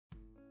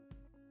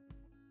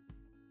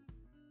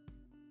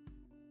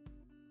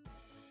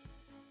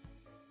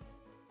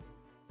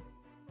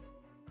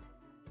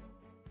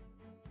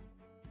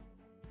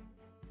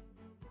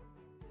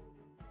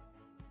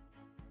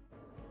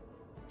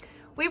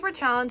We were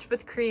challenged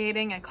with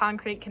creating a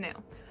concrete canoe.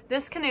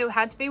 This canoe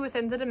had to be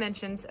within the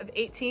dimensions of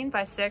 18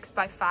 by 6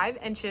 by 5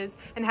 inches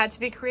and had to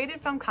be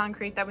created from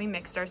concrete that we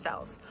mixed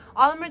ourselves.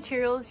 All the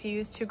materials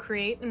used to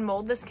create and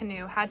mold this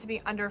canoe had to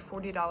be under a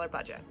 $40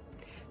 budget.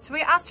 So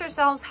we asked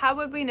ourselves, how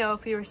would we know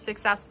if we were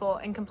successful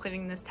in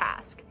completing this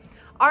task?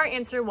 Our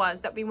answer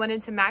was that we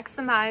wanted to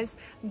maximize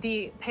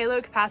the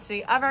payload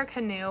capacity of our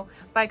canoe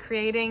by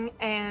creating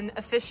an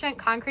efficient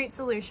concrete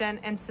solution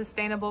and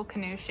sustainable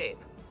canoe shape.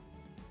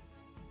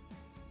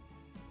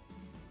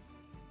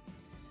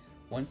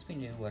 Once we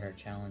knew what our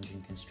challenge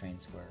and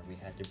constraints were, we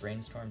had to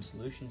brainstorm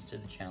solutions to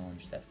the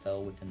challenge that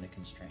fell within the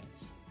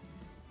constraints.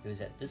 It was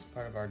at this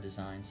part of our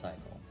design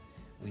cycle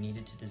we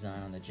needed to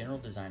design on the general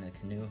design of the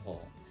canoe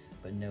hull,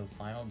 but no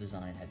final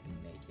design had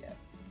been made yet.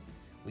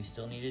 We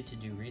still needed to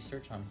do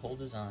research on hull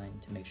design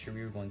to make sure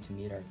we were going to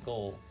meet our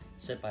goal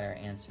set by our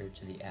answer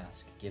to the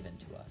ask given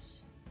to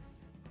us.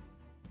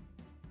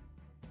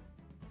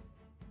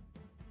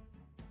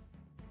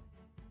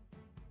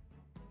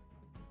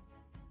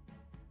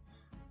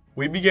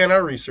 We began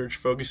our research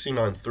focusing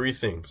on three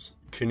things: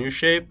 canoe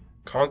shape,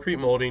 concrete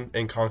molding,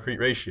 and concrete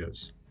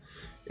ratios.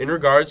 In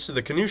regards to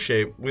the canoe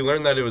shape, we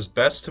learned that it was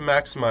best to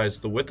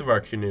maximize the width of our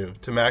canoe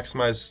to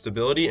maximize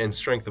stability and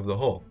strength of the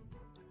hull.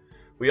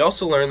 We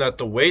also learned that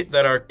the weight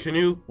that our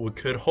canoe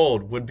could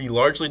hold would be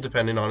largely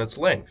dependent on its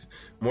length,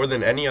 more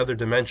than any other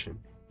dimension.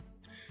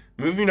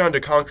 Moving on to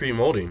concrete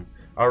molding,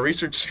 our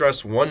research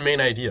stressed one main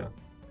idea: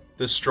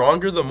 the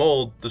stronger the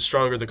mold, the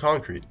stronger the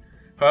concrete.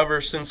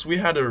 However, since we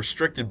had a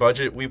restricted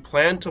budget, we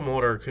planned to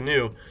mold our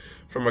canoe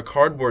from a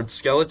cardboard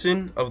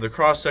skeleton of the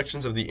cross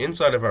sections of the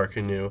inside of our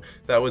canoe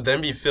that would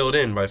then be filled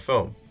in by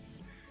foam.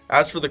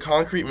 As for the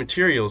concrete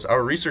materials,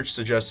 our research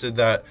suggested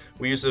that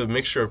we use a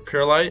mixture of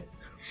perlite,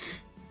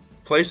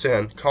 play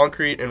sand,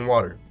 concrete, and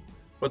water,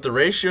 but the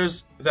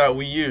ratios that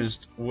we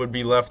used would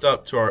be left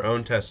up to our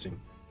own testing.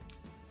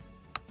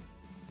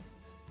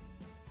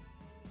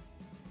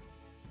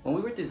 When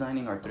we were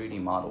designing our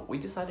 3D model, we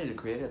decided to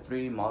create a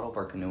 3D model of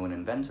our canoe in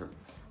Inventor.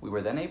 We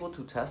were then able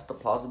to test the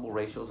plausible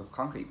ratios of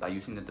concrete by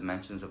using the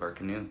dimensions of our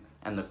canoe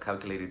and the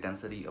calculated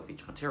density of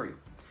each material.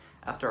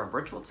 After our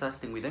virtual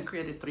testing, we then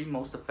created 3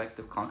 most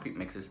effective concrete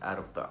mixes out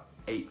of the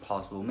 8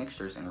 possible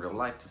mixtures in real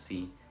life to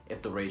see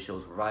if the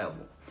ratios were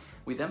viable.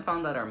 We then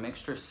found that our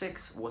mixture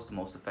 6 was the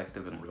most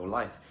effective in real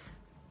life.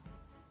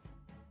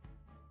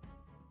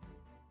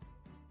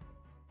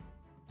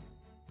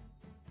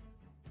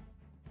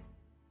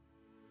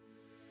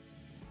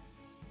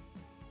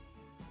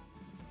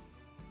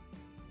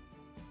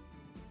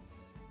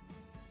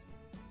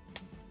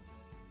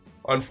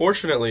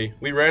 Unfortunately,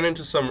 we ran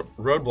into some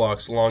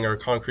roadblocks along our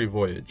concrete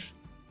voyage.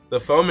 The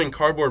foam and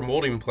cardboard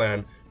molding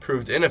plan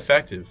proved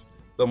ineffective.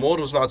 The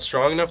mold was not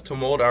strong enough to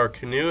mold our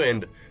canoe,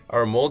 and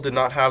our mold did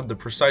not have the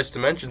precise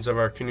dimensions of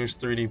our canoe's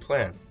 3D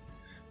plan.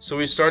 So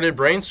we started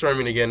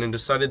brainstorming again and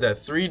decided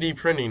that 3D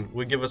printing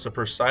would give us a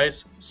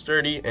precise,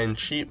 sturdy, and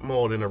cheap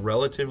mold in a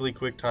relatively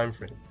quick time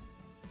frame.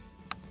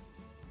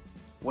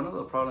 One of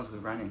the problems we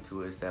ran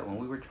into is that when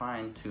we were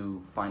trying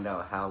to find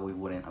out how we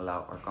wouldn't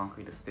allow our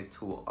concrete to stick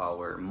to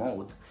our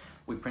mold,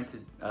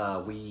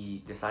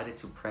 we decided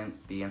to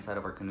print the inside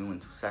of our canoe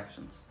in 2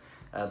 sections.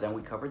 Then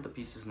we covered the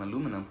pieces in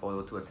aluminum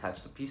foil to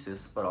attach the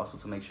pieces, but also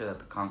to make sure that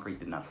the concrete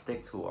did not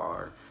stick to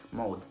our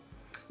mold.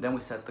 Then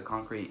we set the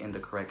concrete in the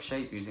correct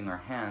shape using our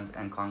hands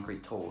and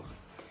concrete tools,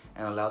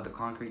 and allowed the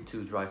concrete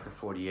to dry for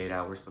 48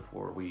 hours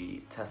before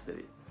we tested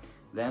it.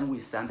 Then we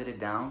sanded it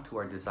down to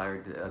our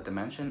desired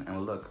dimension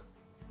and look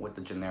with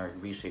the generic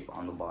V shape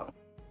on the bottom.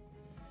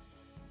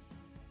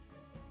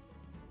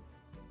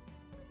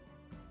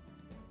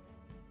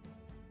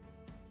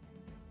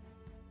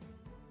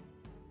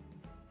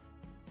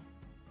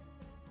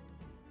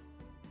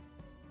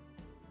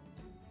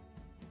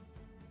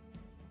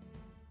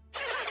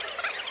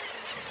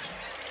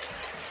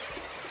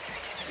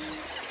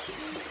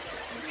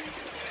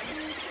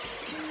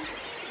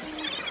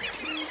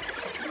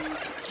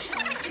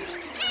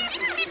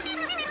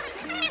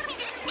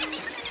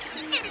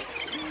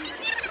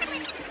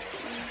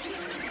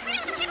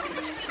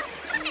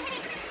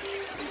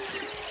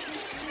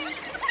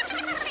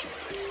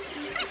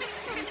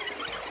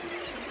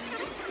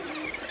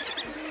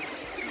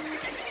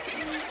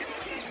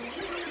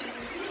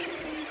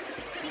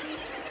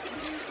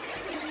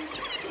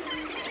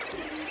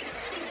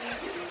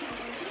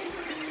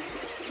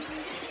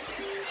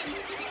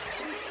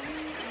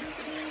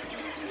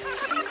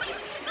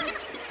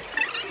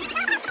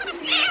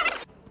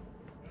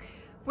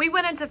 We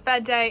went into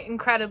Fed Day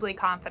incredibly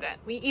confident.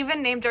 We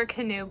even named our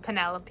canoe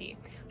Penelope.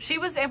 She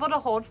was able to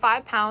hold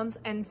 5 pounds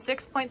and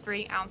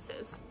 6.3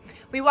 ounces.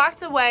 We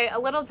walked away a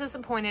little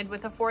disappointed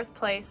with the 4th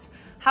place.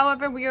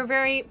 However, we are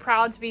very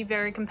proud to be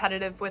very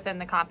competitive within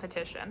the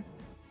competition.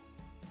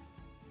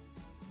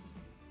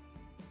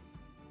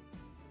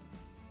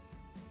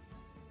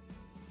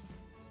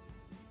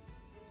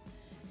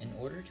 In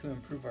order to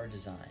improve our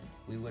design,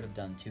 we would have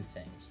done 2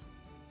 things.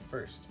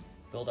 First,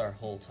 build our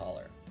hull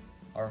taller.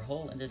 Our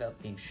hull ended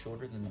up being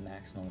shorter than the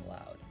maximum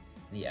allowed,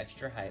 and the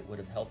extra height would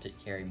have helped it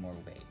carry more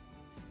weight.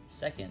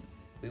 Second,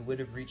 we would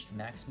have reached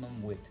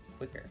maximum width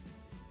quicker.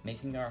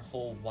 Making our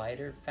hull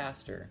wider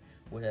faster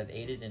would have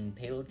aided in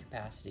payload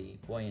capacity,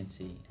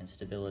 buoyancy, and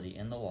stability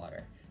in the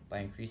water by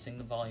increasing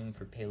the volume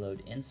for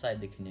payload inside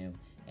the canoe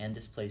and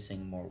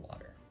displacing more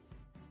water.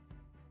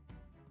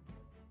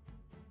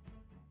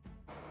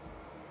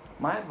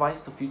 My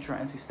advice to future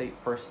NC State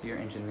first-year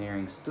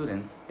engineering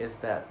students is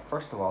that,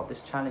 first of all,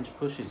 this challenge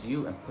pushes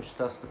you and pushed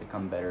us to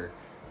become better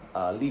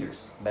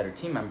leaders, better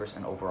team members,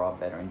 and overall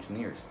better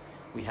engineers.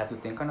 We have to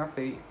think on our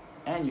feet,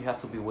 and you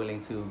have to be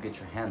willing to get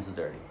your hands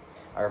dirty.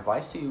 Our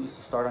advice to you is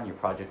to start on your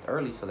project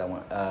early so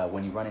that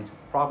when you run into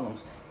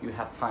problems, you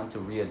have time to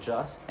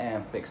readjust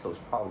and fix those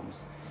problems.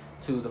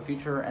 To the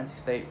future NC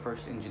State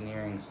first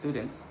engineering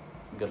students,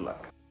 good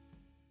luck.